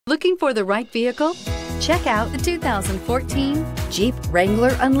Looking for the right vehicle? Check out the 2014 Jeep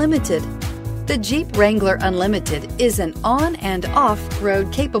Wrangler Unlimited. The Jeep Wrangler Unlimited is an on- and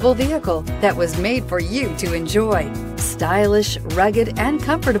off-road capable vehicle that was made for you to enjoy. Stylish, rugged, and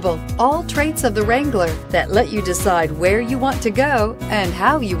comfortable, all traits of the Wrangler that let you decide where you want to go and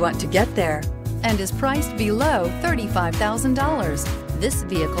how you want to get there, and is priced below $35,000. This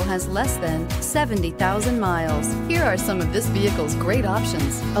vehicle has less than 70,000 miles. Here are some of this vehicle's great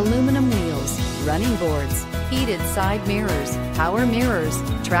options: aluminum wheels, running boards, heated side mirrors, power mirrors,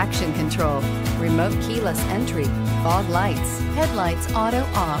 traction control, remote keyless entry, fog lights, headlights auto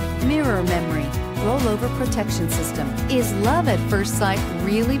off, mirror memory, rollover protection system. Is love at first sight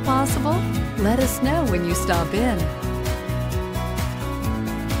really possible? Let us know when you stop in.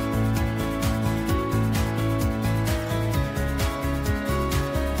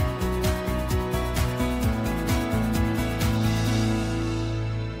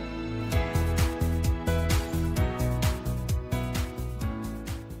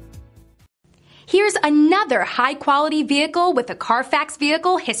 Here's another high-quality vehicle with a Carfax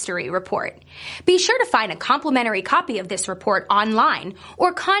Vehicle History Report. Be sure to find a complimentary copy of this report online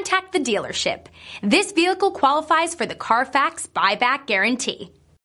or contact the dealership. This vehicle qualifies for the Carfax Buyback Guarantee.